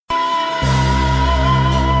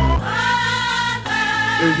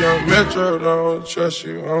If young Metro don't trust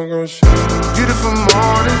you, I'm gon' shoot you. Beautiful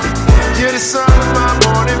morning, you're the sun of my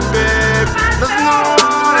morning, babe.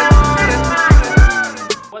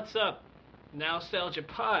 What's up? Nostalgia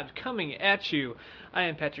Pod coming at you. I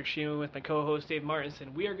am Patrick Sheeman with my co-host Dave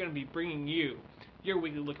Martinson. We are going to be bringing you your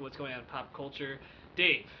weekly look at what's going on in pop culture.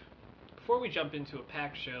 Dave, before we jump into a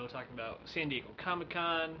packed show talking about San Diego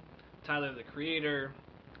Comic-Con, Tyler the Creator,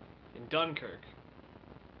 and Dunkirk,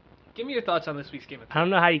 give me your thoughts on this week's Game of Thrones. I don't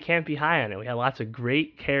know how you can't be high on it. We had lots of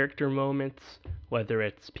great character moments, whether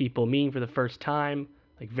it's people meeting for the first time,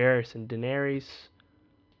 like Varys and Daenerys,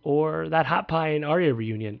 or that Hot Pie and Arya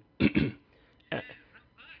reunion.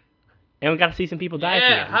 And we got to see some people die at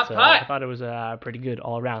the end. Hot so Pie! I thought it was pretty good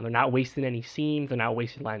all around. They're not wasting any scenes. They're not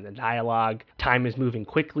wasting lines of dialogue. Time is moving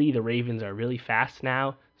quickly. The Ravens are really fast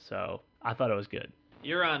now. So I thought it was good.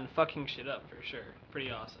 You're on fucking shit up for sure. Pretty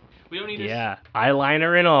awesome. We don't need to... Yeah,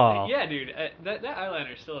 eyeliner and all. Yeah, dude. That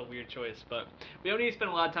eyeliner is still a weird choice, but we don't need to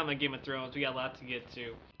spend a lot of time on Game of Thrones. We got a lot to get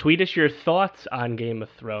to. Tweet us your thoughts on Game of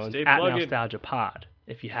Thrones Stay at plugged. Nostalgia Pod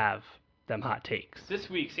if you have them hot takes. This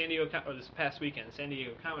past weekend, San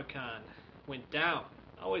Diego Comic-Con went down.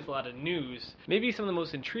 Always a lot of news. Maybe some of the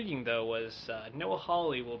most intriguing, though, was Noah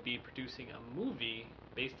Hawley will be producing a movie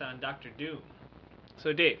based on Doctor Doom.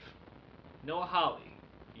 So, Dave, Noah Hawley,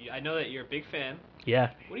 I know that you're a big fan.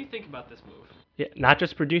 Yeah. What do you think about this move? Yeah, not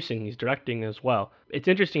just producing, he's directing as well. It's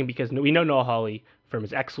interesting because we know Noah Hawley from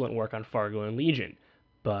his excellent work on Fargo and Legion,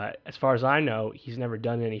 but as far as I know, he's never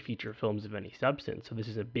done any feature films of any substance, so this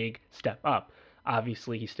is a big step up.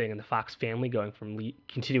 Obviously, he's staying in the Fox family, going from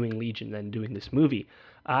continuing Legion, then doing this movie.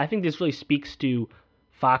 I think this really speaks to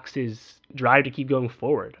Fox's drive to keep going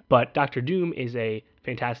forward. But Doctor Doom is a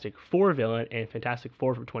Fantastic Four villain, and Fantastic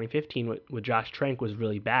Four from 2015 with Josh Trank was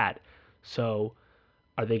really bad. So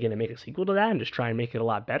are they going to make a sequel to that and just try and make it a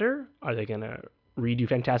lot better? Are they going to redo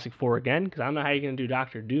Fantastic Four again? Because I don't know how you're going to do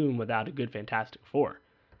Doctor Doom without a good Fantastic Four.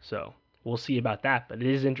 So we'll see about that, but it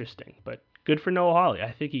is interesting. But good for Noah Hawley.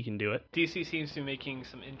 I think he can do it. DC seems to be making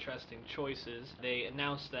some interesting choices. They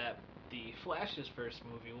announced that the Flash's first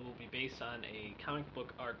movie will be based on a comic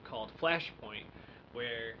book arc called Flashpoint,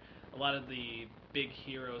 where a lot of the big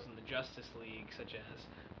heroes in the Justice League, such as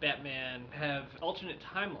Batman, have alternate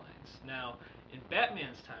timelines. Now, in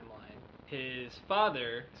Batman's timeline, his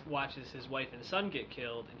father watches his wife and son get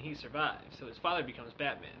killed, and he survives, so his father becomes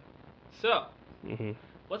Batman. So,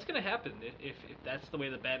 what's going to happen if that's the way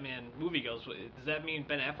the Batman movie goes? Does that mean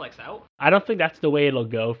Ben Affleck's out? I don't think that's the way it'll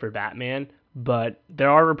go for Batman, but there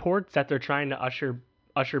are reports that they're trying to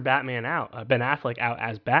usher Batman out, Ben Affleck out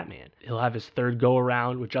as Batman. He'll have his third go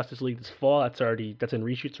around with Justice League this fall. That's in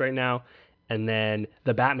reshoots right now. And then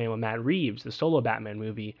the Batman with Matt Reeves, the solo Batman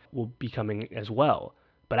movie, will be coming as well.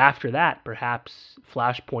 But after that, perhaps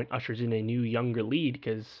Flashpoint ushers in a new, younger lead,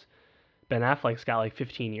 because Ben Affleck's got like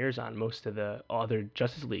 15 years on most of the other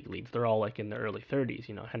Justice League leads. They're all like in their early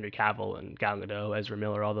 30s, Henry Cavill and Gal Gadot, Ezra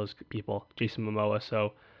Miller, all those people, Jason Momoa.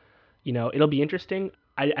 So, it'll be interesting.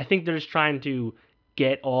 I think they're just trying to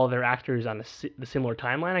get all their actors on the similar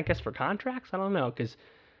timeline, I guess, for contracts. I don't know, because,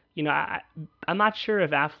 I'm not sure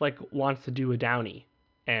if Affleck wants to do a Downey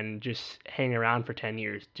and just hang around for 10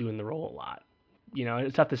 years doing the role a lot.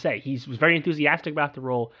 It's tough to say. He was very enthusiastic about the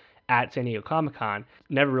role at San Diego Comic-Con,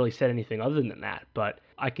 never really said anything other than that, but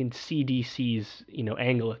I can see DC's,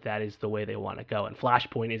 angle if that is the way they want to go, and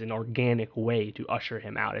Flashpoint is an organic way to usher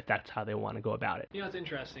him out if that's how they want to go about it. It's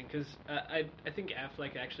interesting, because I think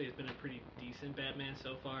Affleck actually has been a pretty decent Batman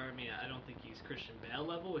so far. I mean, I don't think he's Christian Bale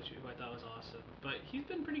level, who I thought was awesome, but he's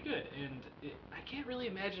been pretty good, and I can't really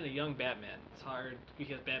imagine a young Batman. It's hard,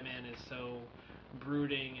 because Batman is so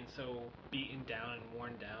brooding and so beaten down and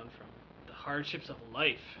worn down from the hardships of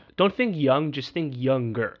life. Don't think young, just think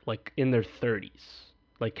younger, like in their 30s,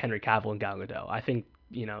 like Henry Cavill and Gal Gadot. I think,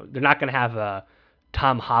 they're not going to have a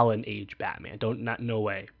Tom Holland age Batman. No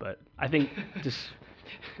way. But I think just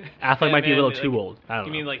Affleck might be a little too old. I don't know.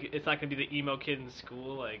 You mean like it's not going to be the emo kid in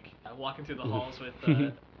school, like walking through the halls with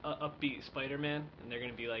upbeat Spider-Man, and they're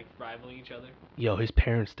going to be like rivaling each other? Yo, his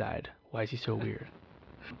parents died. Why is he so weird?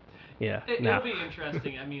 Yeah. It'll be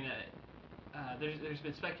interesting. I mean, there's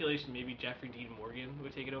been speculation maybe Jeffrey Dean Morgan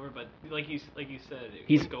would take it over, but like you said,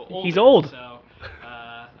 he's go older, he's old. So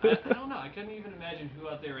I don't know. I couldn't even imagine who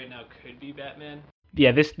out there right now could be Batman.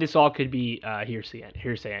 Yeah, this all could be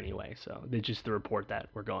hearsay anyway. So it's just the report that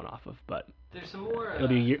we're going off of, but there's some more. It'll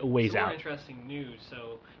be ways out. More interesting news.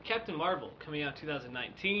 So Captain Marvel coming out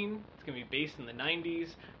 2019. It's gonna be based in the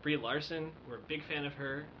 90s. Brie Larson, we're a big fan of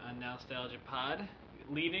her on Nostalgia Pod,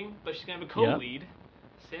 leading, but she's gonna have a co-lead.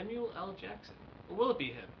 Samuel L. Jackson. Or will it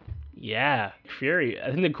be him? Yeah, Fury. I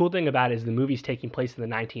think the cool thing about it is the movie's taking place in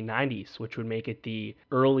the 1990s, which would make it the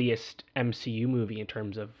earliest MCU movie in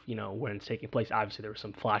terms of, when it's taking place. Obviously, there were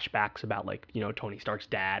some flashbacks about, like, Tony Stark's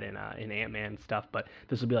dad and in Ant-Man and stuff, but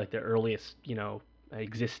this will be like the earliest,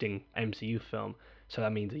 existing MCU film. So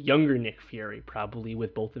that means a younger Nick Fury, probably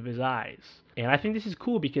with both of his eyes. And I think this is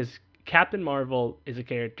cool because Captain Marvel is a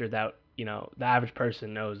character that, the average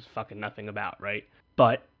person knows fucking nothing about, right?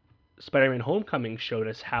 But Spider-Man Homecoming showed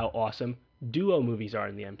us how awesome duo movies are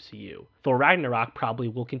in the MCU. Thor Ragnarok probably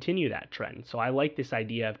will continue that trend. So I like this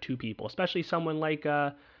idea of two people, especially someone like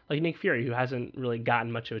Nick Fury, who hasn't really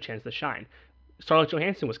gotten much of a chance to shine. Scarlett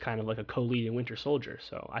Johansson was kind of like a co-lead in Winter Soldier,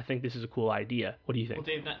 so I think this is a cool idea. What do you think?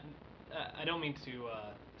 Well, Dave, I don't mean to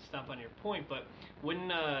stomp on your point, but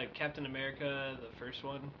wouldn't Captain America, the first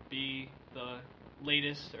one, be the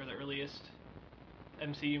latest or the earliest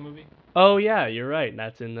MCU movie? Oh yeah, you're right.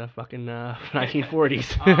 That's in the fucking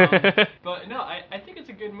 1940s. But no, I think it's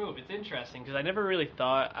a good move. It's interesting because I never really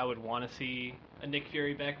thought I would want to see a Nick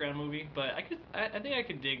Fury background movie, but I think I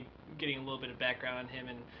could dig getting a little bit of background on him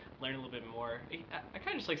and learn a little bit more. I kind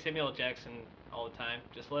of just like Samuel L. Jackson all the time.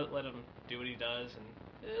 Just let him do what he does,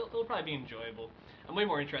 and it'll probably be enjoyable. I'm way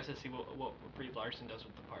more interested to see what Brie Larson does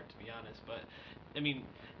with the part, to be honest. But I mean,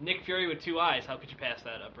 Nick Fury with two eyes. How could you pass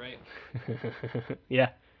that up, right? Yeah.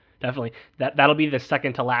 Definitely. That'll be the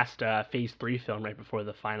second to last Phase 3 film right before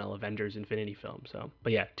the final Avengers Infinity film. So,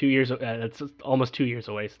 but yeah, 2 years. That's almost 2 years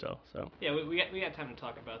away still. So yeah, we got time to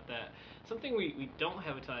talk about that. Something we don't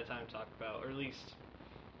have a ton of time to talk about, or at least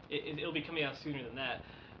it'll be coming out sooner than that.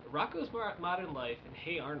 Rocko's Modern Life and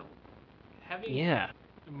Hey Arnold. Having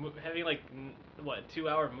like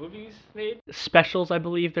 2-hour movies made? Specials, I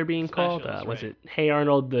believe they're being called. Was it Hey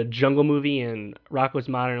Arnold, the Jungle Movie, and Rocko's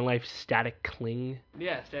Modern Life, Static Cling?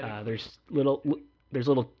 Yeah, Static Cling. There's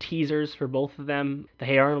little teasers for both of them. The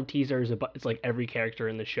Hey Arnold teaser it's like every character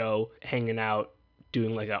in the show hanging out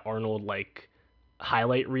doing like a Arnold like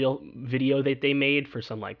highlight reel video that they made for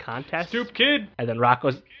some like contest. Stoop Kid. And then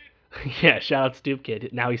Rocko's. Yeah, shout out Stoop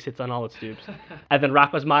Kid. Now he sits on all the stoops. And then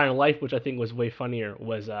Rocko's Modern Life, which I think was way funnier,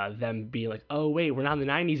 was them being like, oh, wait, we're not in the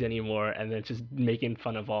 90s anymore. And then just making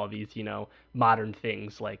fun of all these, modern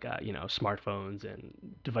things like, smartphones and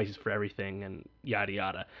devices for everything and yada,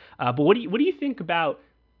 yada. But what do you think about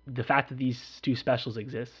the fact that these two specials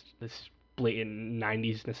exist? This blatant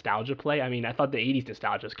 90s nostalgia play? I mean, I thought the 80s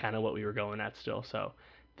nostalgia is kind of what we were going at still. So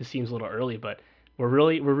this seems a little early, but we're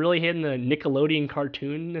really hitting the Nickelodeon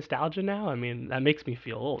cartoon nostalgia now. I mean, that makes me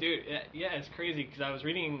feel old. Dude, yeah, it's crazy because I was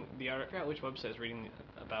reading the article. I forgot which website I was reading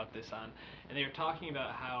about this on, and they were talking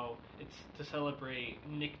about how it's to celebrate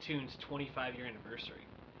Nicktoons' 25-year anniversary.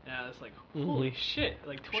 And I was like, holy shit,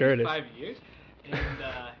 like 25 years? And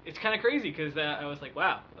it's kind of crazy because I was like,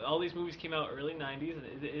 wow, all these movies came out early 90s,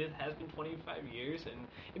 and it has been 25 years. And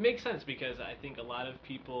it makes sense because I think a lot of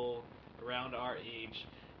people around our age,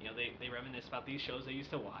 they reminisce about these shows they used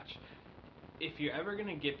to watch. If you're ever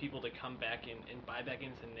gonna get people to come back and buy back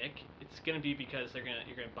into Nick, it's gonna be because you're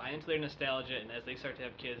gonna buy into their nostalgia, and as they start to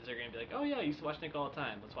have kids, they're gonna be like, oh yeah, I used to watch Nick all the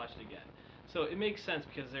time. Let's watch it again. So it makes sense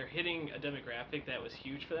because they're hitting a demographic that was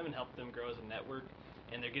huge for them and helped them grow as a network,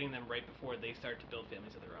 and they're getting them right before they start to build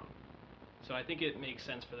families of their own. So I think it makes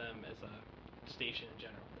sense for them as a station in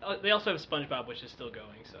general. They also have SpongeBob, which is still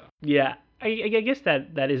going. So yeah, I guess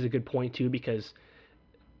that is a good point too, because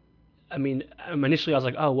I mean, initially I was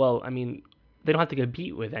like, oh, well, I mean, they don't have to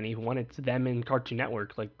compete with anyone. It's them and Cartoon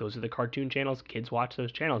Network. Like, those are the cartoon channels. Kids watch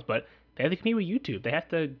those channels. But they have to compete with YouTube. They have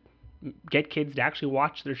to get kids to actually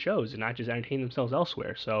watch their shows and not just entertain themselves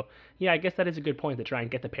elsewhere. So, yeah, I guess that is a good point to try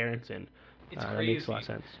and get the parents in. It's crazy. That makes a lot of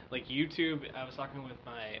sense. Like, YouTube, I was talking with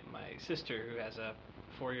my sister who has a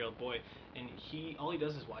 4-year-old boy, and all he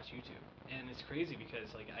does is watch YouTube. And it's crazy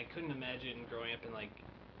because, like, I couldn't imagine growing up and, like,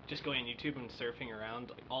 just going on YouTube and surfing around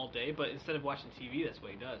like, all day, but instead of watching TV, that's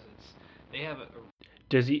what he does. They have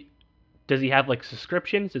Does he have like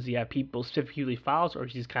subscriptions? Does he have people specifically follows, or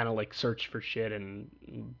does he just kind of like search for shit and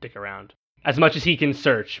dick around? As much as he can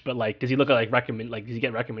search, but like, does he look at does he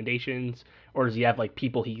get recommendations, or does he have like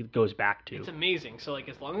people he goes back to? It's amazing. So like,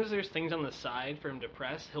 as long as there's things on the side for him to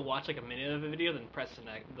press, he'll watch like a minute of a video, then press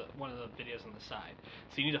one of the videos on the side.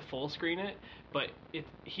 So you need to full screen it, but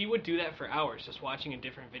he would do that for hours, just watching a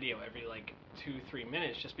different video every like 2-3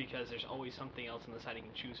 minutes, just because there's always something else on the side he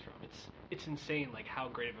can choose from. It's insane like how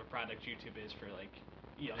great of a product YouTube is for like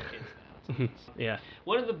young kids now. Yeah.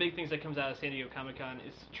 One of the big things that comes out of San Diego Comic-Con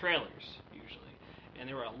is trailers, usually. And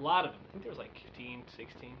there were a lot of them. I think there was like 15,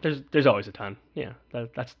 16. There's always a ton. Yeah.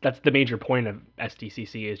 That's the major point of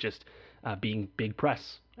SDCC is just being big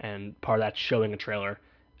press. And part of that's showing a trailer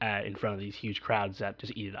in front of these huge crowds that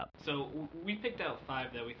just eat it up. So we picked out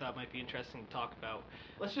 5 that we thought might be interesting to talk about.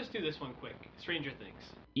 Let's just do this one quick. Stranger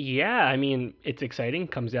Things. Yeah, I mean, it's exciting.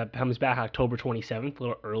 Comes back October 27th, a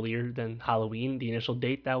little earlier than Halloween, the initial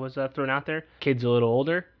date that was thrown out there. Kids a little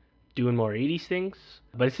older, doing more 80s things.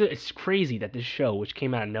 But it's crazy that this show, which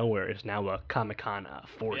came out of nowhere, is now a Comic-Con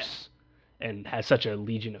force and has such a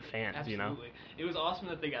legion of fans, Absolutely. you know? It was awesome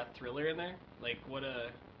that they got Thriller in there. Like, what a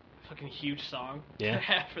fucking huge song Yeah. to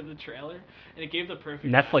have for the trailer. And it gave the perfect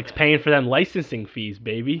Netflix vibe. paying for them licensing fees,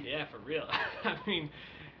 baby. Yeah, for real. I mean,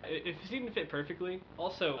 it seemed to fit perfectly.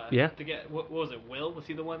 Also, Yeah. to get, what was it, Will? Was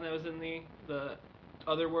he the one that was in the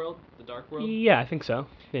other world, the dark world? Yeah, I think so.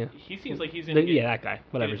 Yeah. He seems like he's going to Yeah, that guy. get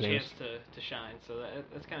Whatever a his name is. chance to shine. So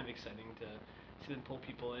that's kind of exciting to see them pull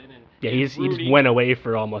people in. And Yeah, and he just Rudy- went away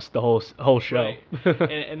for almost the whole show. Right.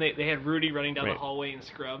 and they had Rudy running down Right. the hallway in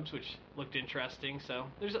Scrubs, which looked interesting. So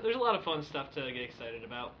there's a lot of fun stuff to get excited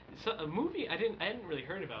about. So a movie I hadn't really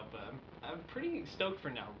heard about, but I'm pretty stoked for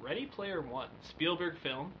now. Ready Player One, Spielberg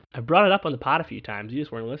film. I brought it up on the pod a few times. You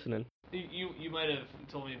just weren't listening. You might have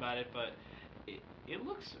told me about it, but it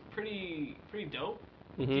looks pretty dope.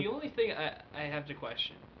 Mhm. The only thing I have to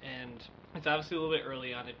question, and it's obviously a little bit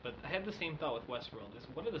early on it, but I had the same thought with Westworld, is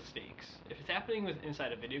what are the stakes? If it's happening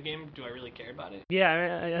inside a video game, do I really care about it?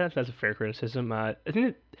 Yeah, that's a fair criticism. I think the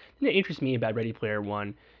thing that interests me about Ready Player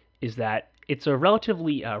One is that it's a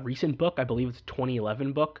relatively recent book. I believe it's a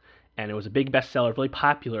 2011 book, and it was a big bestseller, really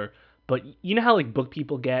popular. But you know how like book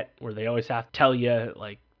people get, where they always have to tell you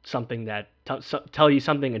like something that tell you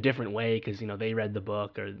something a different way because they read the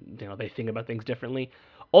book or they think about things differently.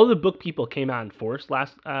 All the book people came out in force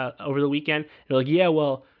last over the weekend. They're like, yeah,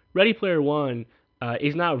 well, Ready Player One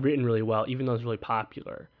is not written really well, even though it's really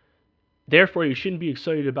popular. Therefore, you shouldn't be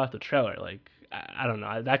excited about the trailer. Like, I don't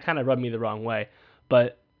know, that kind of rubbed me the wrong way.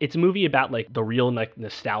 But it's a movie about like the real like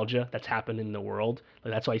nostalgia that's happened in the world.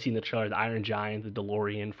 Like that's why you see in the trailer the Iron Giant, the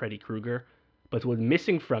DeLorean, Freddy Krueger. But what's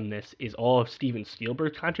missing from this is all of Steven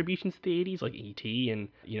Spielberg's contributions to the 80s, like E.T. and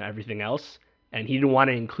everything else. And he didn't want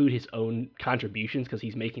to include his own contributions because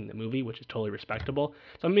he's making the movie, which is totally respectable.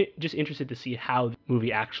 So I'm just interested to see how the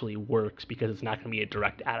movie actually works because it's not going to be a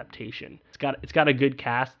direct adaptation. It's got a good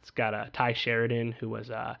cast. It's got Ty Sheridan, who was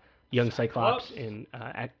young Cyclops in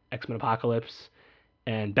X-Men Apocalypse,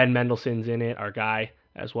 and Ben Mendelsohn's in it, our guy,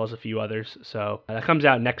 as well as a few others. So that comes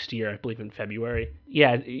out next year, I believe in February.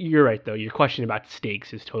 Yeah, you're right, though. Your question about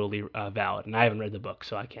stakes is totally valid, and I haven't read the book,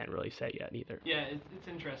 so I can't really say yet either. Yeah, it's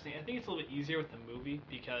interesting. I think it's a little bit easier with the movie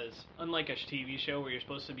because unlike a TV show where you're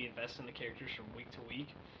supposed to be invested in the characters from week to week,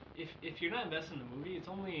 if you're not invested in the movie, it's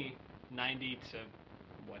only 90 to,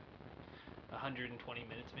 120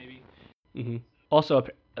 minutes maybe. Mm-hmm. Also,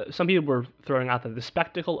 some people were throwing out that the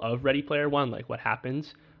spectacle of Ready Player One, like what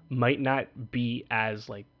happens, might not be as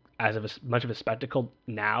much of a spectacle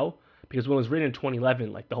now, because when it was written in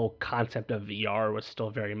 2011, like the whole concept of VR was still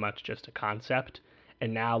very much just a concept,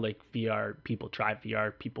 and now like VR, people try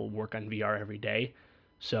VR, people work on VR every day,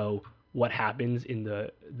 so what happens in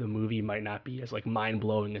the movie might not be as like mind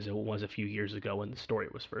blowing as it was a few years ago when the story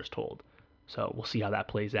was first told. So we'll see how that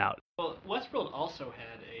plays out. Well, Westworld also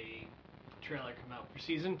had a trailer come out for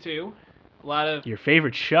season 2. A lot of Your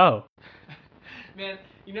favorite show. Man,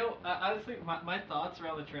 honestly, my thoughts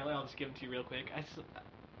around the trailer, I'll just give them to you real quick.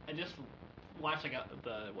 I just watched like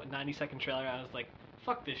the 90-second trailer, and I was like,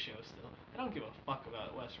 fuck this show still. I don't give a fuck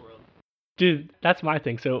about Westworld. Dude, that's my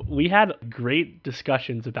thing. So we had great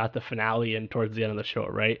discussions about the finale and towards the end of the show,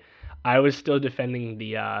 right? I was still defending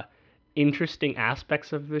the interesting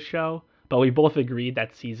aspects of the show, but we both agreed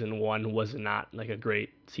that season 1 was not like a great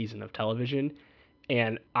season of television.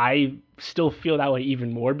 And I still feel that way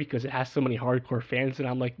even more because it has so many hardcore fans, and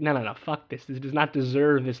I'm like, no, fuck this. This does not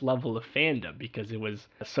deserve this level of fandom because it was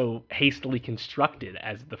so hastily constructed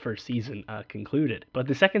as the first season concluded. But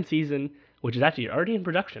the second season, which is actually already in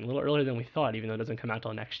production, a little earlier than we thought, even though it doesn't come out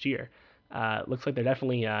till next year, looks like they're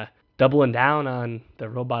definitely doubling down on the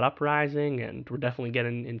robot uprising, and we're definitely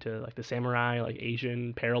getting into like the samurai, like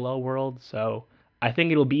Asian parallel world. So I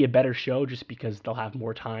think it'll be a better show just because they'll have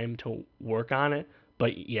more time to work on it.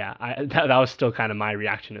 But yeah, that was still kind of my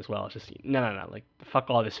reaction as well. It's just, no, like, fuck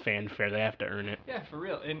all this fanfare. They have to earn it. Yeah, for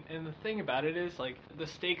real. And the thing about it is, like, the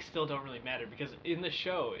stakes still don't really matter because in the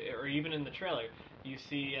show, or even in the trailer, you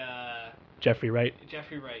see Jeffrey Wright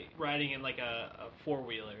riding in, like, a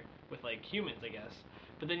four-wheeler with, like, humans, I guess.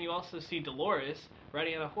 But then you also see Dolores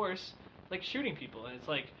riding on a horse, like, shooting people. And it's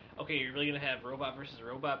like, okay, you're really going to have robot versus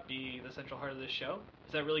robot be the central heart of this show?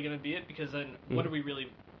 Is that really going to be it? Because then what do we really...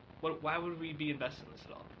 why would we be invested in this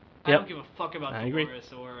at all? I don't give a fuck about I agree.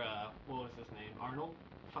 Dolores or what was his name? Arnold?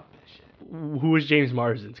 Fuck that shit. Who was James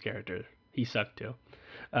Marsden's character? He sucked too.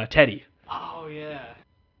 Teddy. Oh yeah.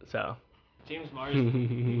 So. James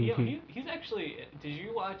Marsden. He's actually. Did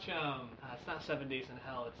you watch? It's not 7 Days in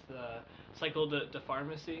Hell. It's the Cycle de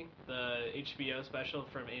Pharmacy, the HBO special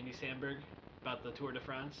from Andy Samberg about the Tour de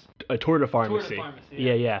France. A Tour de Pharmacy. Tour de Pharmacy.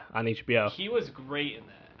 Yeah, on HBO. He was great in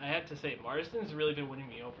that. I have to say, Marsden's really been winning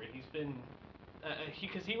me over. He's been.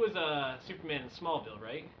 Because he was Superman in Smallville,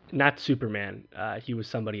 right? Not Superman. He was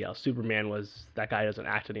somebody else. Superman was that guy doesn't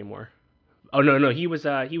act anymore. Oh no, he was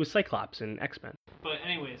Cyclops in X-Men. But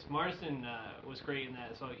anyways, Marsden was great in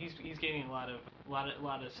that, so he's gaining a lot of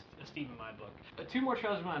esteem in my book. Two more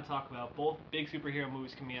trailers I want to talk about, both big superhero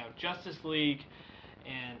movies coming out: Justice League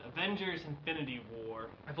and Avengers: Infinity War.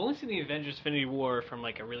 I've only seen the Avengers: Infinity War from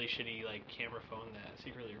like a really shitty like camera phone that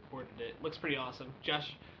secretly recorded it. Looks pretty awesome.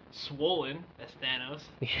 Josh Swollen as Thanos.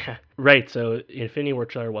 Yeah, right. So Infinity War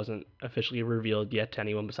trailer wasn't officially revealed yet to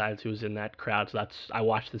anyone besides who's in that crowd. So I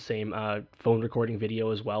watched the same phone recording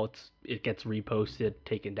video as well. It gets reposted,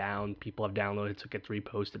 taken down. People have downloaded, so it gets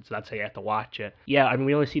reposted. So that's how you have to watch it. Yeah, I mean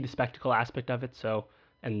we only see the spectacle aspect of it, so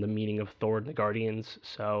and the meaning of Thor and the Guardians.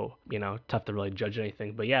 So tough to really judge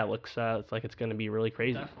anything. But yeah, it looks it's like it's gonna be really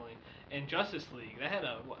crazy. Definitely. And Justice League, that had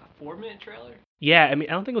a 4-minute trailer? Yeah, I mean,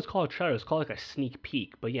 I don't think it was called a trailer. It was called like a sneak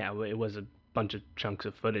peek. But yeah, it was a bunch of chunks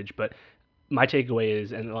of footage. But my takeaway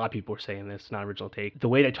is, and a lot of people were saying this, not original take, the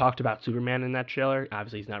way they talked about Superman in that trailer,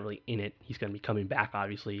 obviously he's not really in it. He's going to be coming back,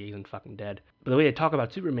 obviously. He isn't fucking dead. But the way they talk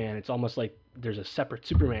about Superman, it's almost like there's a separate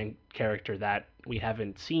Superman character that we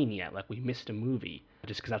haven't seen yet. Like we missed a movie.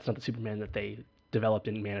 Just because that's not the Superman that they developed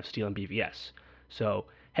in Man of Steel and BVS. So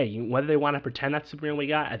hey, whether they want to pretend that's Superman we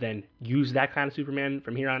got and then use that kind of Superman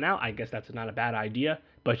from here on out, I guess that's not a bad idea.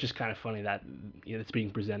 But it's just kind of funny that it's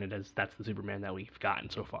being presented as that's the Superman that we've gotten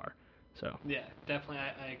so far. So yeah, definitely,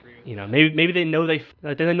 I agree with that. Maybe they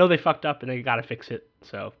know they fucked up and they got to fix it.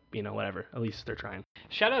 So whatever. At least they're trying.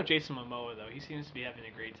 Shout out Jason Momoa though. He seems to be having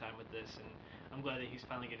a great time with this, and I'm glad that he's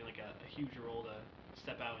finally getting like a huge role to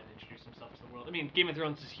step out and introduce himself to the world. I mean, Game of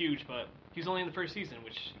Thrones is huge, but he was only in the first season,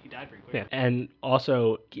 which he died very quickly. Yeah, and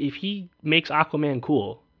also, if he makes Aquaman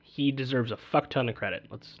cool, he deserves a fuck ton of credit.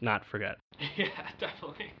 Let's not forget. Yeah,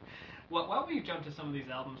 definitely. Well, why don't we jump to some of these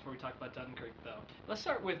albums before we talk about Dunkirk, though? Let's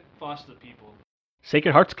start with Foster the People.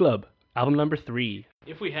 Sacred Hearts Club, album number 3.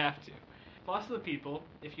 If we have to. Foster the People,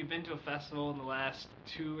 if you've been to a festival in the last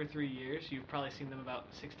 2 or 3 years, you've probably seen them about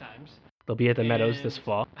 6 times. They'll be at the Meadows this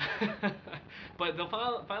fall. But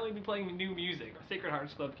they'll finally be playing new music. Sacred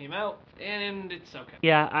Hearts Club came out, and it's okay.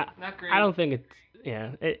 Yeah, not great. I don't think it's...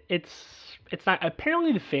 Yeah, it's not...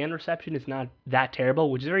 Apparently the fan reception is not that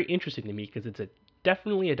terrible, which is very interesting to me because it's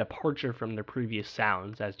definitely a departure from their previous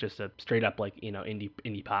sounds as just a straight up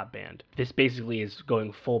indie pop band. This basically is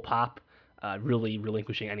going full pop, really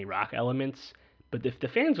relinquishing any rock elements. But if the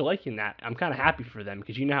fans are liking that, I'm kind of happy for them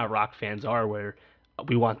because you know how rock fans are where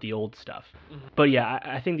we want the old stuff. Mm-hmm. But yeah,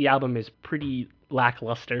 I think the album is pretty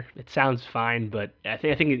lackluster. It sounds fine, but I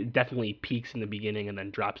think it definitely peaks in the beginning and then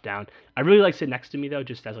drops down. I really like Sit Next to Me though,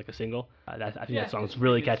 just as like a single. I think that song's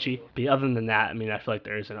really catchy. But other than that, I mean, I feel like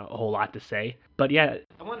there isn't a whole lot to say. But yeah,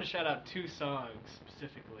 I want to shout out 2 songs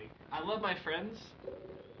specifically. I Love My Friends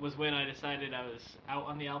was when I decided I was out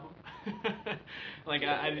on the album. Like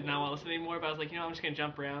I did not want to listen anymore, but I was like, I'm just gonna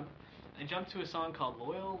jump around. I jumped to a song called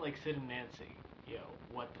Loyal Like Sid and Nancy. Yo,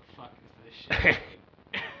 what the fuck is this shit?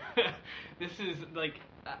 This is like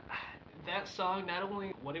that song. Not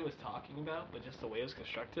only what it was talking about, but just the way it was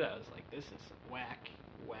constructed. I was like, this is whack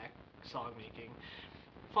song making.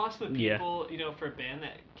 Foster the People, for a band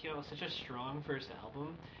that came out with such a strong first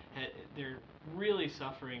album, they're really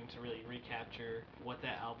suffering to really recapture why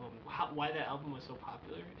that album was so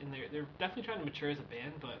popular. And they're definitely trying to mature as a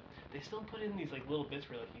band, but they still put in these like little bits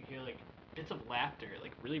where like you hear like bits of laughter,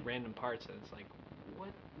 like really random parts, and it's like,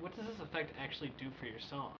 what does this effect actually do for your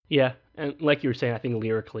song? Yeah, and like you were saying, I think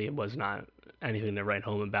lyrically it was not anything to write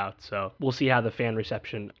home about, so we'll see how the fan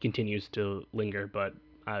reception continues to linger, but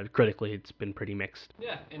critically it's been pretty mixed.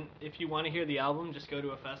 Yeah, and if you want to hear the album, just go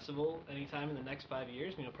to a festival anytime in the next 5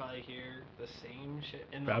 years, and you'll probably hear the same shit.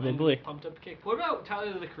 And probably. Pumped Up Kick. What about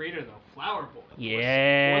Tyler, the Creator, though? Flower Boy.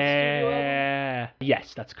 Yeah.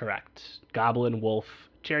 Yes, that's correct. Goblin, Wolf,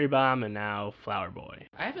 Cherry Bomb, and now Flower Boy.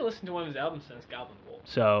 I haven't listened to one of his albums since Goblin Wolf.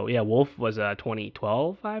 So yeah, Wolf was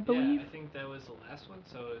 2012, I believe. Yeah, I think that was the last one.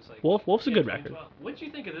 So it was like Wolf's a good record. What did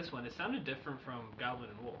you think of this one? It sounded different from Goblin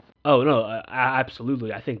and Wolf. Oh no,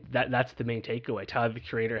 absolutely. I think that's the main takeaway. Tyler the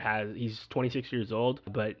Creator he's 26 years old,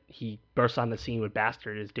 but he burst on the scene with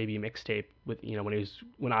Bastard, his debut mixtape, with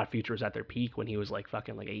when Odd Future was at their peak, when he was like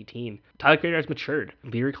fucking like 18. Tyler the Creator has matured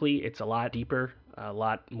lyrically. It's a lot deeper, a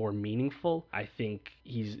lot more meaningful. I think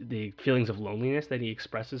the feelings of loneliness that he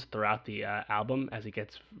expresses throughout the album, as it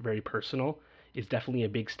gets very personal, is definitely a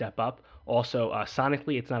big step up. Also,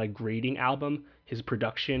 sonically, it's not a grading album. His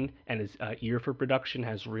production and his ear for production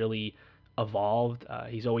has really evolved.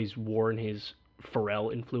 He's always worn his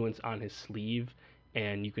Pharrell influence on his sleeve,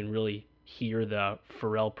 and you can really hear the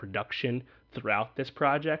Pharrell production throughout this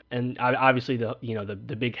project. And obviously,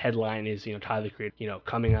 the big headline is Tyler the Creator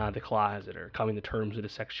coming out of the closet or coming to terms with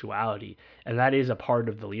his sexuality, and that is a part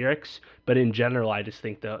of the lyrics. But in general, I just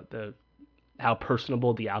think the how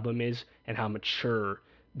personable the album is and how mature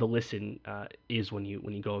the listen is when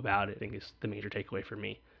you go about it, I think is the major takeaway for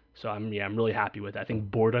me. So I'm really happy with it. I think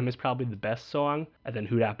Boredom is probably the best song, and then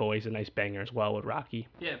Who Dat Boy is a nice banger as well with Rocky.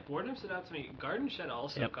 Yeah, Boredom stood out to me. Garden Shed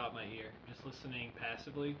also caught my ear, just listening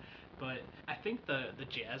passively. But I think the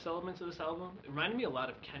jazz elements of this album reminded me a lot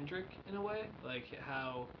of Kendrick in a way, like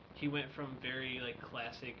how he went from very like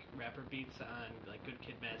classic rapper beats on like Good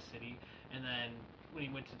Kid, Mad City, and then when he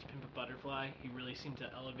went to Pimp a Butterfly, he really seemed to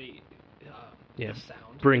elevate the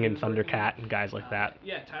sound. Bring in Thundercat and guys like that.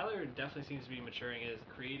 Yeah, Tyler definitely seems to be maturing as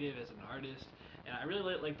a creative, as an artist, and I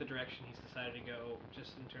really like the direction he's decided to go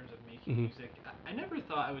just in terms of making music. I never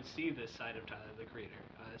thought I would see this side of Tyler the Creator,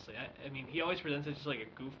 honestly. I mean, he always presents it just like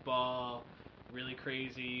a goofball, really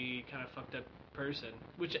crazy, kind of fucked up person,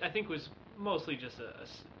 which I think was mostly just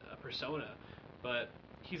a persona, but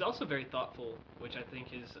he's also very thoughtful, which I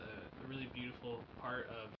think is a really beautiful part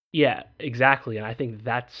of. Yeah, exactly, and I think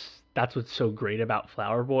that's what's so great about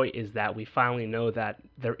Flower Boy, is that we finally know that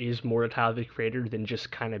there is more to Tyler the Creator than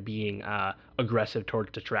just kind of being aggressive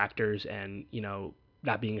towards detractors and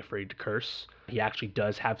not being afraid to curse. He actually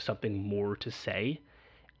does have something more to say.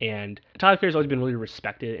 And Tyler Creator's always been really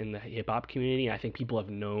respected in the hip hop community. I think people have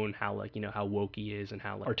known how how woke he is and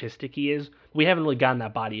how artistic he is. We haven't really gotten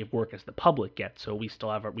that body of work as the public yet, so we still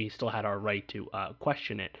had our right to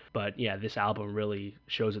question it. But yeah, this album really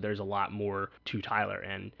shows that there's a lot more to Tyler,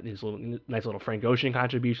 and there's nice little Frank Ocean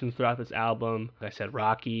contributions throughout this album. Like I said,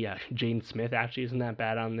 Rocky, Jaden Smith actually isn't that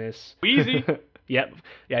bad on this. Wheezy. Yep.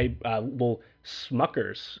 Yeah.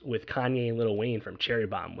 Smuckers with Kanye and Lil Wayne from Cherry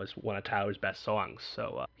Bomb was one of Tyler's best songs.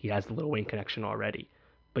 So he has the Lil Wayne connection already.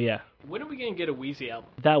 But yeah. When are we gonna get a Wheezy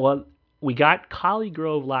album? We got Collie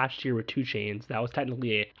Grove last year with 2 Chainz. That was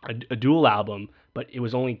technically a dual album, but it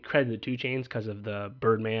was only credited to 2 Chainz because of the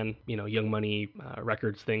Birdman, Young Money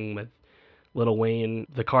Records thing with Lil Wayne.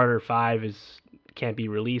 The Carter 5 can't be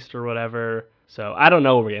released or whatever. So I don't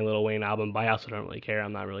know when we're getting a Lil Wayne album, but I also don't really care.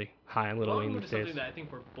 I'm not really high on Lil Wayne these days. Something that I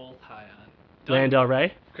think we're both high on. Lana Del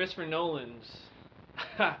Rey? Christopher Nolan's.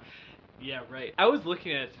 Yeah, right. I was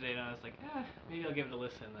looking at it today and I was like, maybe I'll give it a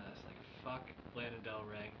listen. And I was like, fuck Lana Del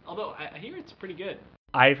Rey. Although I hear it's pretty good.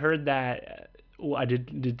 I've heard that. I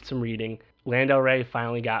did some reading. Lana Del Rey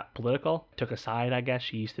finally got political, took a side, I guess.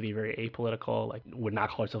 She used to be very apolitical, like would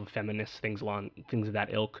not call herself a feminist, things of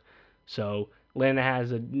that ilk. So Lana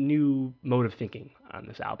has a new mode of thinking on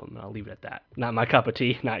this album, and I'll leave it at that. Not my cup of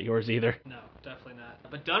tea, not yours either. No, definitely not.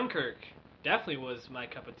 But Dunkirk definitely was my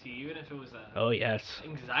cup of tea, even if it was a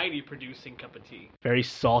anxiety-producing cup of tea. Very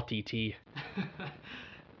salty tea.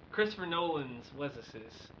 Christopher Nolan's, what is this,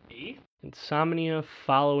 his 8th? Insomnia,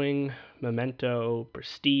 following Memento,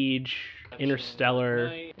 Prestige,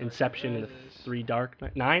 Interstellar, Inception, and the 3 Dark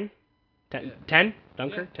Knight. 9? 10?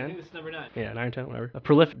 Dunkirk? 10? I think this is number 9. Yeah, 9, 10, whatever. A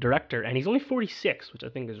prolific director, and he's only 46, which I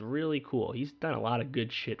think is really cool. He's done a lot of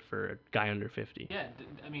good shit for a guy under 50. Yeah,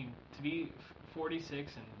 I mean, to be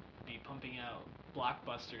 46 and be pumping out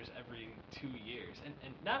blockbusters every 2 years,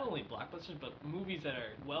 and not only blockbusters, but movies that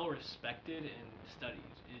are well respected and studied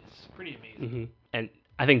is pretty amazing. Mm-hmm. And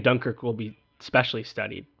I think Dunkirk will be specially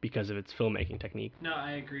studied because of its filmmaking technique. No,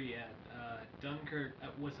 I agree, yeah. Dunkirk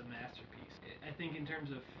was a masterpiece. I think in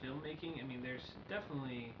terms of filmmaking, I mean, there's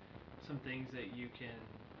definitely some things that you can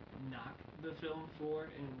knock the film for,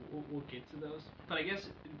 and we'll get to those. But I guess,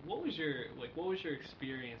 what was your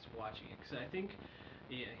experience watching it? Because I think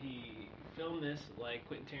he filmed this like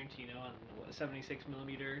Quentin Tarantino on 76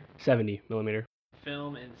 millimeter. 70 millimeter.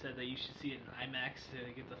 Film, and said that you should see it in IMAX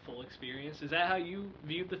to get the full experience. Is that how you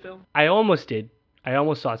viewed the film? I almost did. I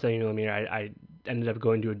almost saw 70 millimeter. I ended up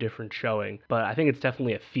going to a different showing. But I think it's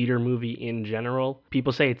definitely a theater movie in general.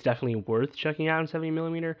 People say it's definitely worth checking out in 70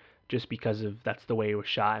 millimeter just because of that's the way it was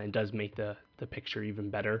shot, and it does make the picture even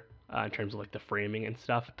better. In terms of like the framing and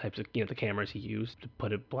stuff, types of the cameras he used, to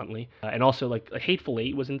put it bluntly, and also like Hateful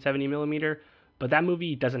Eight was in 70 millimeter, but that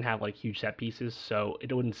movie doesn't have like huge set pieces, so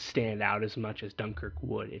it wouldn't stand out as much as Dunkirk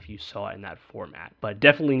would if you saw it in that format. But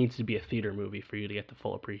definitely needs to be a theater movie for you to get the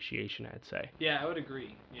full appreciation, I'd say. Yeah, I would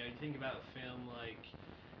agree. You think about a film like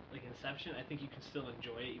Inception, I think you can still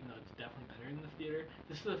enjoy it, even though it's definitely better in the theater.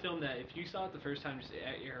 This is a film that if you saw it the first time just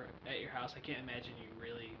at your house, I can't imagine you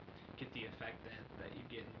really get the effect that you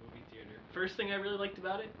get in the movie theater. First thing I really liked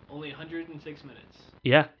about it, only 106 minutes.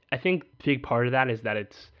 Yeah, I think a big part of that is that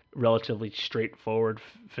it's relatively straightforward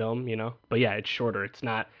film, But yeah, it's shorter. It's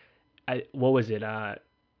not. What was it?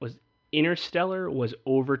 Was Interstellar was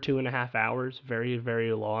over 2.5 hours, very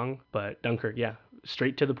very long. But Dunkirk, yeah,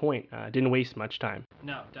 straight to the point. Didn't waste much time.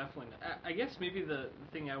 No, definitely not. I guess maybe the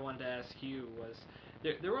thing I wanted to ask you was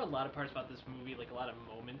there were a lot of parts about this movie, like a lot of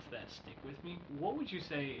moments that stick with me. What would you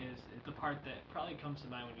say is the part that probably comes to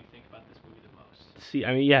mind when you think about this movie the most? See,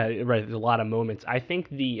 I mean, yeah, right. There's a lot of moments. I think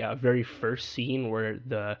the very first scene where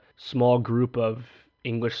the small group of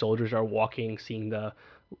English soldiers are walking, seeing the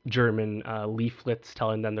German leaflets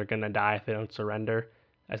telling them they're gonna die if they don't surrender,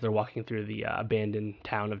 as they're walking through the abandoned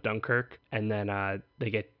town of Dunkirk, and then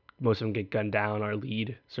most of them get gunned down. Our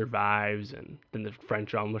lead survives, and then the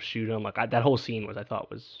French almost shoot him. Like that whole scene I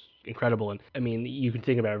thought was incredible. And I mean, you can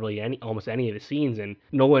think about really almost any of the scenes, and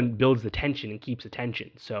Nolan builds the tension and keeps the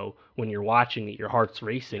tension. So when you're watching it, your heart's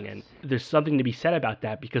racing, Yes. and there's something to be said about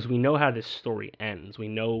that because we know how this story ends. We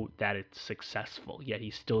know that it's successful, yet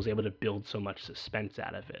he still is able to build so much suspense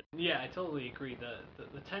out of it. Yeah, I totally agree.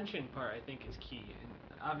 The tension part I think is key, and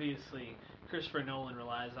obviously Christopher Nolan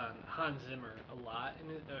relies on Hans Zimmer a lot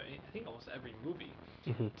in I think almost every movie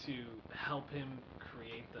to help him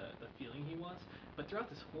create the feeling he wants. But throughout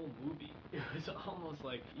this whole movie, it was almost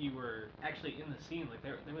like you were actually in the scene. Like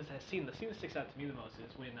there was that scene. The scene that sticks out to me the most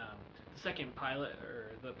is when the second pilot,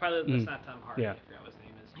 or the pilot that's not Tom Hardy, Yeah. I forgot what his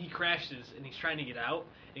name is. He crashes and he's trying to get out,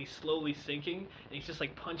 and he's slowly sinking, and he's just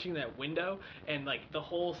like punching that window, and like the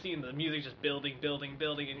whole scene, the music just building, building,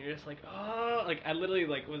 building, and you're just like, oh, like I literally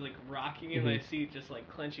like was like rocking in my seat, just like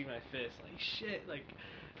clenching my fist, like shit, like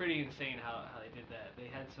pretty insane how they did that. They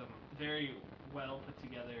had some very well put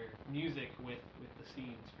together music with the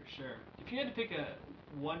scenes for sure. If you had to pick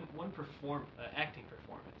one acting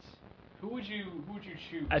performance, who would you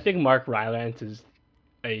choose? I think Mark Rylance is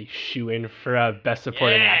a shoe-in for a Best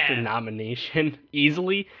Supporting Actor nomination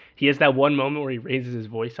easily. He has that one moment where he raises his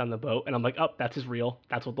voice on the boat, and I'm like, oh, that's his reel.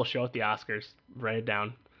 That's what they'll show at the Oscars. Write it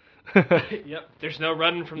down. Yep. There's no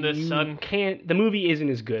running from this, son. The movie isn't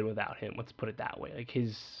as good without him. Let's put it that way. Like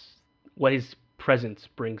what his presence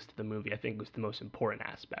brings to the movie, I think, was the most important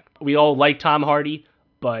aspect. We all like Tom Hardy,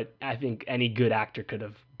 but I think any good actor could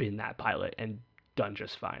have been that pilot and done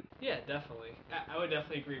just fine. Yeah, definitely. I would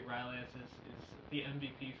definitely agree. Rylance is the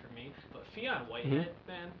MVP for me. But Fionn Whitehead,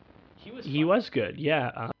 man, he was. He was good.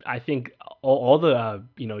 Yeah, I think all the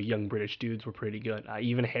young British dudes were pretty good.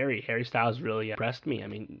 Even Harry Styles really impressed me. I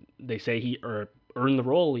mean, they say he earned the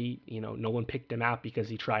role. No one picked him out because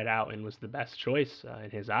he tried out and was the best choice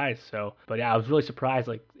in his eyes. So, but yeah, I was really surprised.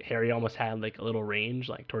 Like Harry almost had like a little range,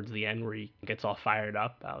 like towards the end where he gets all fired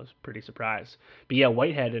up. I was pretty surprised. But yeah,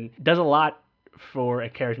 Whitehead and does a lot for a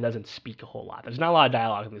character that doesn't speak a whole lot. There's not a lot of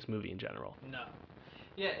dialogue in this movie in general. No.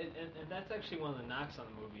 Yeah, and that's actually one of the knocks on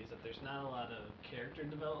the movie is that there's not a lot of character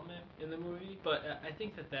development in the movie. But I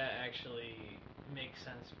think that actually makes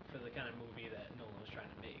sense for the kind of movie that Nolan was trying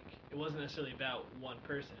to make. It wasn't necessarily about one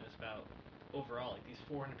person. It was about overall, like these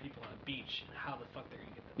 400 people on a beach and how the fuck they're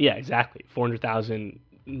gonna get them. Yeah, exactly. 400,000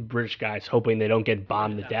 British guys hoping they don't get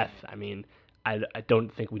bombed to death. I mean, I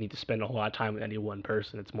don't think we need to spend a whole lot of time with any one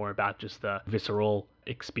person. It's more about just the visceral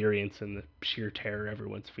experience and the sheer terror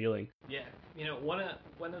everyone's feeling. Yeah, one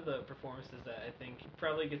of the performances that I think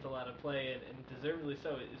probably gets a lot of play and deservedly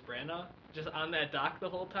so is Branagh, just on that dock the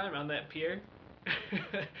whole time, on that pier.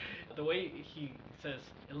 The way he says,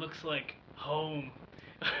 it looks like home.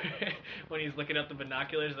 When he's looking at the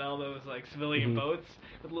binoculars and all those like civilian boats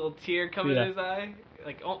with a little tear coming in his eye,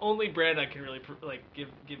 like only Branagh can really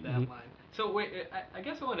give that line. So wait, I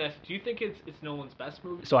guess I want to ask, do you think it's Nolan's best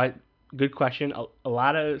movie? Good question. A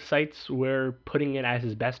lot of sites were putting it as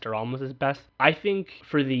his best or almost his best. I think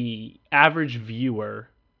for the average viewer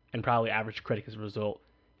and probably average critic as a result,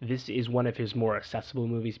 this is one of his more accessible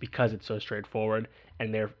movies because it's so straightforward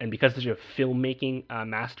and because it's a filmmaking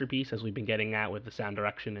masterpiece, as we've been getting at with the sound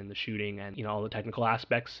direction and the shooting and all the technical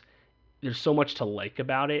aspects. there's so much to like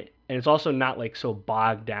about it, and it's also not like so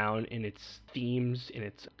bogged down in its themes, in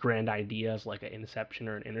its grand ideas like an Inception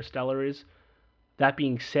or an Interstellar is. That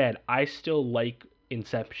being said, I still like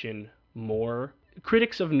Inception more.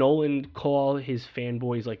 Critics of Nolan call his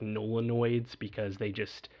fanboys like Nolanoids because they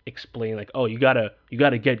just explain like, oh, you gotta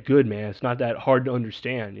get good, man. It's not that hard to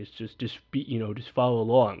understand. It's just be, just follow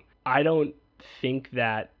along. I don't think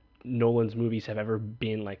that Nolan's movies have ever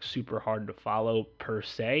been like super hard to follow per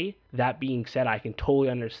se. That being said, I can totally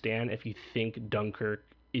understand if you think Dunkirk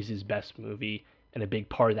is his best movie, and a big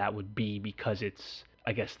part of that would be because it's,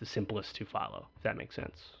 I guess, the simplest to follow. If that makes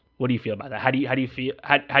sense. What do you feel about that? How do you feel?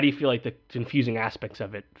 How do you feel like the confusing aspects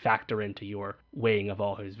of it factor into your weighing of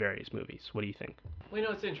all his various movies? What do you think?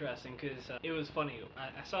 Well, it's interesting because it was funny.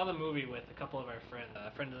 I saw the movie with a couple of our friends.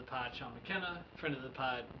 Friend of the pod, Sean McKenna. Friend of the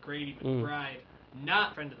pod, Grady McBride.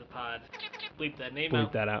 Not friend of the pod. Bleep that name out.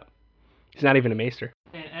 Bleep that out. He's not even a maester.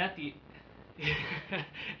 And at the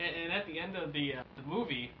and at the end of the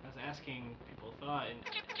movie, I was asking people thought,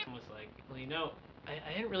 and was like, well,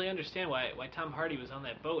 I didn't really understand why Tom Hardy was on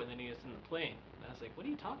that boat and then he was in the plane. And I was like, what are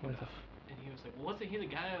you talking about? And he was like, well, wasn't he the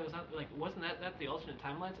guy that was on, like, wasn't that the alternate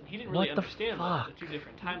timelines? And he didn't really understand the two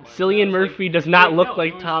different timelines. Cillian Murphy does not look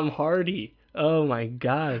like Tom Hardy. Oh my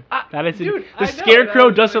god. That is dude, the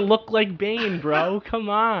Scarecrow doesn't look like Bane, bro. Come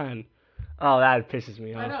on. Oh, that pisses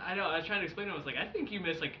me off. I know. I was trying to explain to him. I was like, I think you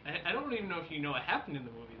missed, like, I don't even know if you know what happened in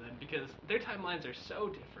the movie then, because their timelines are so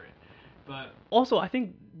different. But also, I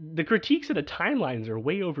think the critiques of the timelines are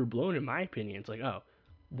way overblown in my opinion. It's like, oh,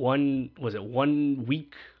 1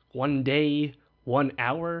 week, 1 day, 1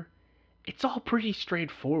 hour? It's all pretty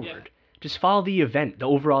straightforward. Yeah. Just follow the event, the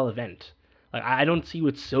overall event. Like, I don't see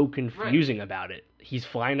what's so confusing about it. He's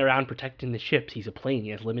flying around protecting the ships. He's a plane. He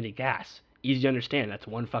has limited gas. Easy to understand. That's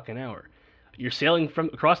 1 fucking hour. You're sailing from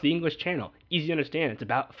across the English Channel. Easy to understand. It's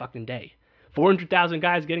about a fucking day. 400,000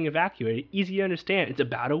 guys getting evacuated. Easy to understand. It's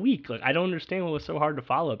about a week. Like, I don't understand what was so hard to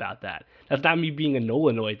follow about that. That's not me being a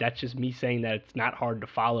Nolanoid. That's just me saying that it's not hard to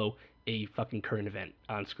follow a fucking current event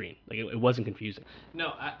on screen. Like, it wasn't confusing.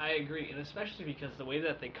 No, I agree. And especially because the way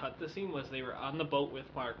that they cut the scene was they were on the boat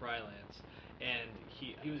with Mark Rylance. And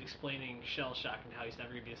he was explaining shell shock and how he's never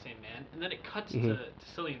going to be the same man. And then it cuts to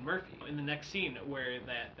Cillian Murphy in the next scene where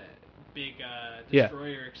that big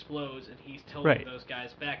destroyer explodes and he's towing those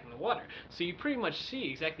guys back in the water. So you pretty much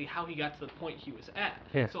see exactly how he got to the point he was at.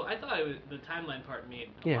 Yeah. So I thought the timeline part made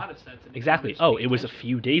a lot of sense. Exactly. Oh, it was a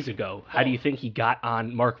few days ago. How do you think he got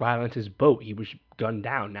on Mark Rylance's boat? He was gunned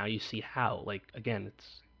down. Now you see how. Like, again,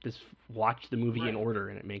 it's just watch the movie in order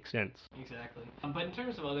and it makes sense. Exactly. But in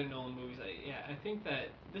terms of other Nolan movies, I think that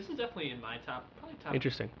this is definitely in my top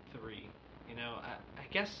 3. You know, I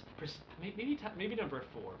guess maybe number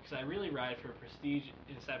 4, because I really ride for Prestige,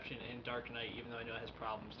 Inception, and Dark Knight, even though I know it has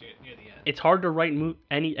problems near the end. It's hard to write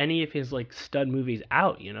any of his like stud movies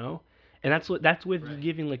out, you know, and that's with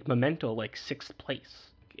giving like Memento like 6th place.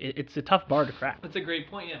 It's a tough bar to crack. That's a great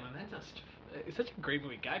point. Yeah, Memento's it's such a great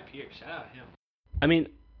movie. Guy Pearce, shout out him. I mean,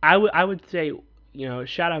 I would say, you know,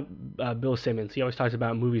 shout out Bill Simmons. He always talks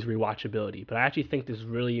about movies rewatchability, but I actually think this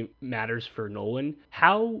really matters for Nolan.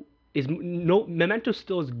 How is Memento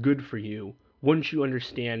still as good for you once you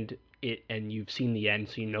understand it and you've seen the end,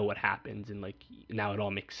 so you know what happens, and like now it all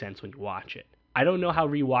makes sense when you watch it. I don't know how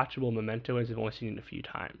rewatchable Memento is. I've only seen it a few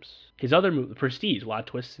times. His other movie, Prestige, a lot of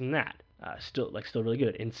twists in that. Still really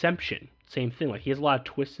good. Inception, same thing. Like, he has a lot of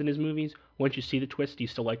twists in his movies. Once you see the twist, you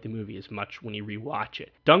still like the movie as much when you rewatch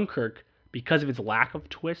it. Dunkirk, because of its lack of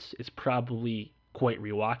twists, is probably quite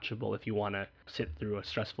rewatchable if you want to sit through a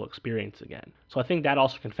stressful experience again. So I think that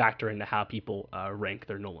also can factor into how people rank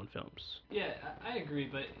their Nolan films. Yeah, I agree,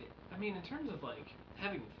 but I mean, in terms of like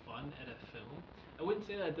having fun at a film, I wouldn't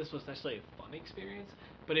say that this was necessarily a fun experience,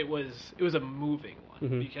 but it was a moving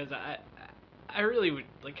one, because I really would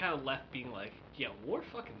like kind of left being like, yeah, war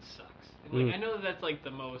fucking sucks. And like I know that's like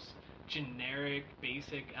the most generic,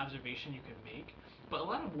 basic observation you can make, but a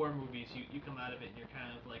lot of war movies, you come out of it and you're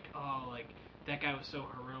kind of like, oh, like that guy was so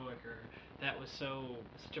heroic, or that was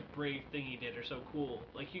such a brave thing he did, or so cool.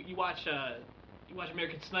 Like you watch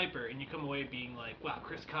American Sniper and you come away being like, wow,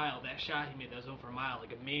 Chris Kyle, that shot he made that was over a mile,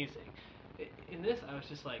 like amazing. In this, I was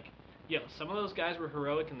just like, yo, some of those guys were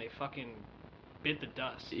heroic and they fucking bit the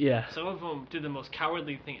dust. Yeah. Some of them did the most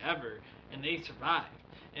cowardly thing ever, and they survived.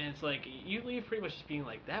 And it's like, you leave pretty much just being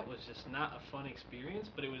like, that was just not a fun experience,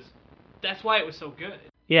 but that's why it was so good.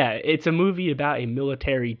 Yeah, it's a movie about a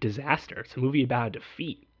military disaster. It's a movie about a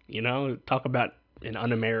defeat, you know? Talk about an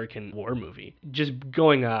un-American war movie. Just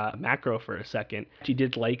going macro for a second, she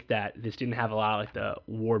did like that this didn't have a lot of like the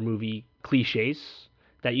war movie cliches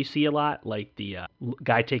that you see a lot, like the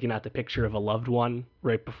guy taking out the picture of a loved one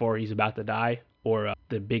right before he's about to die, or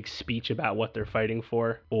the big speech about what they're fighting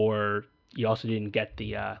for, or you also didn't get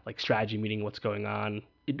the like strategy meeting, what's going on.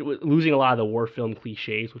 Losing a lot of the war film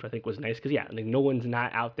cliches, which I think was nice, because yeah, like Nolan's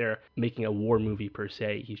not out there making a war movie per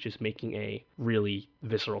se. He's just making a really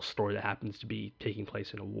visceral story that happens to be taking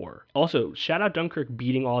place in a war. Also, shout out Dunkirk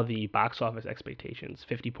beating all the box office expectations.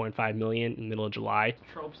 50.5 million in the middle of July.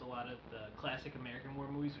 Tropes a lot of the classic American war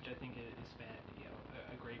movies, which I think is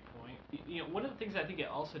a great point. One of the things I think it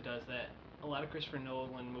also does that a lot of Christopher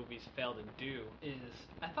Nolan movies fail to do is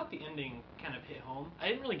I thought the ending kind of hit home. I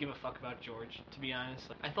didn't really give a fuck about George, to be honest.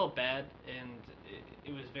 Like, I felt bad, and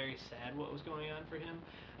it was very sad what was going on for him.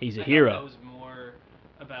 He's a hero. That was more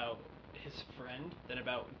about his friend than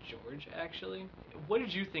about George, actually. What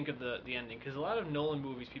did you think of the ending? Because a lot of Nolan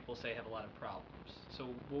movies, people say, have a lot of problems. So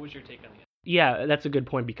what was your take on the ending? Yeah, that's a good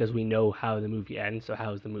point, because we know how the movie ends, so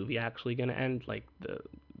how is the movie actually going to end, like the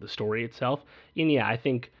story itself? And yeah, I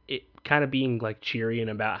think it kind of being like cheery and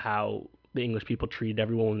about how the English people treated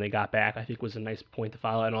everyone when they got back, I think was a nice point to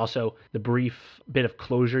follow. And also the brief bit of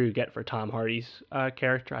closure you get for Tom Hardy's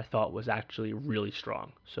character, I thought was actually really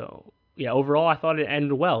strong. So yeah, overall I thought it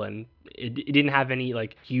ended well, and it didn't have any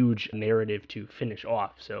like huge narrative to finish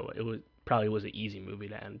off, so it probably was an easy movie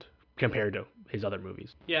to end compared to his other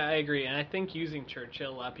movies. Yeah, I agree, and I think using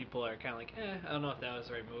Churchill, a lot of people are kind of like, I don't know if that was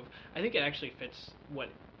the right move. I think it actually fits what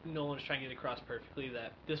Nolan's trying to get across perfectly,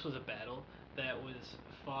 that this was a battle that was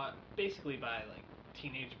fought basically by like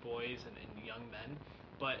teenage boys and young men,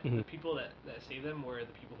 but the people that saved them were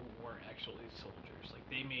the people who weren't actually soldiers. Like,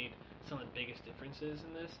 they made some of the biggest differences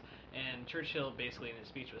in this, and Churchill basically in his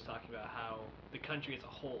speech was talking about how the country as a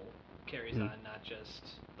whole carries on, not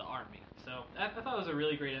just the army. So I thought it was a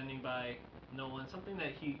really great ending by Nolan, something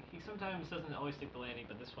that he sometimes doesn't always stick the landing,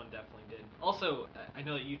 but this one definitely did. Also, I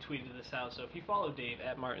know that you tweeted this out, so if you follow Dave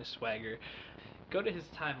at Martin Swagger, go to his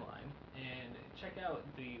timeline and check out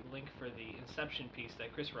the link for the Inception piece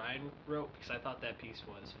that Chris Ryan wrote, because I thought that piece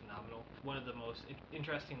was phenomenal. One of the most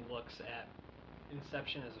interesting looks at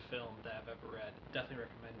Inception as a film that I've ever read. Definitely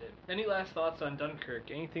recommend it. Any last thoughts on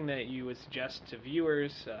Dunkirk? Anything that you would suggest to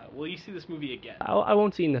viewers? Will you see this movie again? I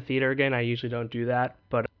won't see it in the theater again. I usually don't do that,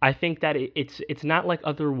 but I think that it's not like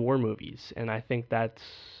other war movies, and I think that's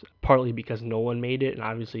partly because Nolan made it, and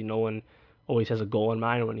obviously Nolan always has a goal in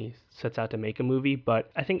mind when he sets out to make a movie.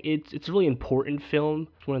 But I think it's a really important film.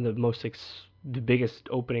 It's one of the biggest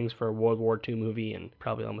openings for a World War II movie in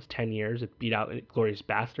probably almost 10 years. It beat out Inglourious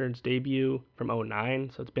Basterds' debut from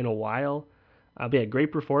 2009, so it's been a while. But yeah,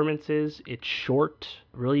 great performances. It's short,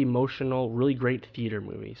 really emotional, really great theater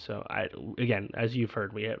movie. So again, as you've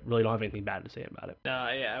heard, we really don't have anything bad to say about it.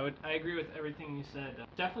 Yeah, I agree with everything you said.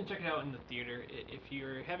 Definitely check it out in the theater. If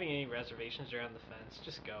you're having any reservations or on the fence,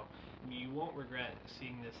 just go. You won't regret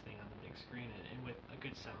seeing this thing on the big screen and with a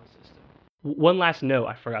good sound system. One last note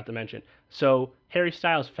I forgot to mention. So, Harry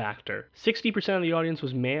Styles factor. 60% of the audience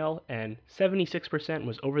was male, and 76%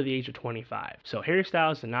 was over the age of 25. So, Harry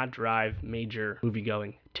Styles did not drive major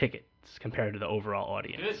movie-going tickets compared to the overall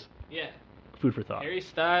audience. Good, yeah. Food for thought. Harry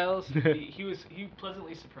Styles, he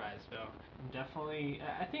pleasantly surprised, though. Definitely,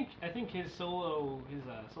 I think his solo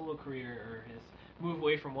career, or his move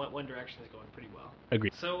away from One Direction, is going pretty well.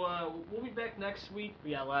 Agreed. So we'll be back next week.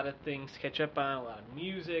 We got a lot of things to catch up on, a lot of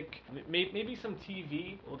music, maybe some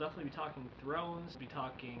TV. We'll definitely be talking Thrones, be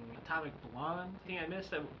talking Atomic Blonde. Anything I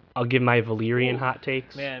missed? I'll give my Valerian hot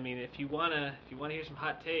takes. Man, I mean, if you wanna hear some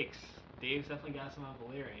hot takes, Dave's definitely got some on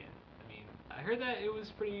Valerian. I mean, I heard that it was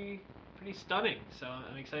pretty stunning, so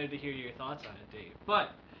I'm excited to hear your thoughts on it, Dave.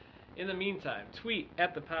 But in the meantime, tweet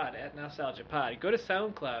at the pod, at NostalgiaPod. Go to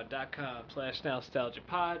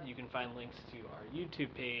SoundCloud.com/NostalgiaPod. You can find links to our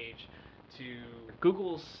YouTube page, to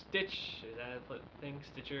Google Stitch. Is that a thing?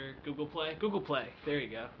 Stitcher? Google Play? Google Play. There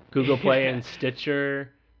you go. Google Play and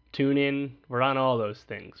Stitcher, TuneIn. We're on all those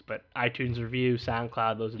things. But iTunes Review,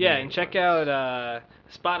 SoundCloud, those are the main and check ones. out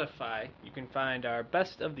Spotify. You can find our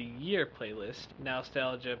Best of the Year playlist,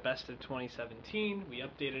 Nostalgia Best of 2017. We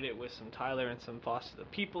updated it with some Tyler and some Foster the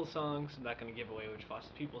People songs. I'm not going to give away which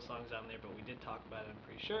Foster the People songs on there, but we did talk about it, I'm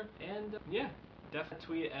pretty sure. And definitely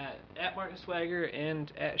tweet at Martin Swagger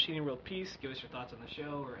and at Sheening World Peace. Give us your thoughts on the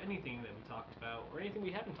show, or anything that we talked about, or anything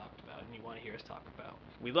we haven't talked about and you want to hear us talk about.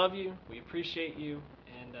 We love you. We appreciate you.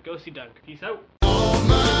 And go see Dunkirk. Peace out. All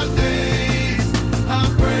my days,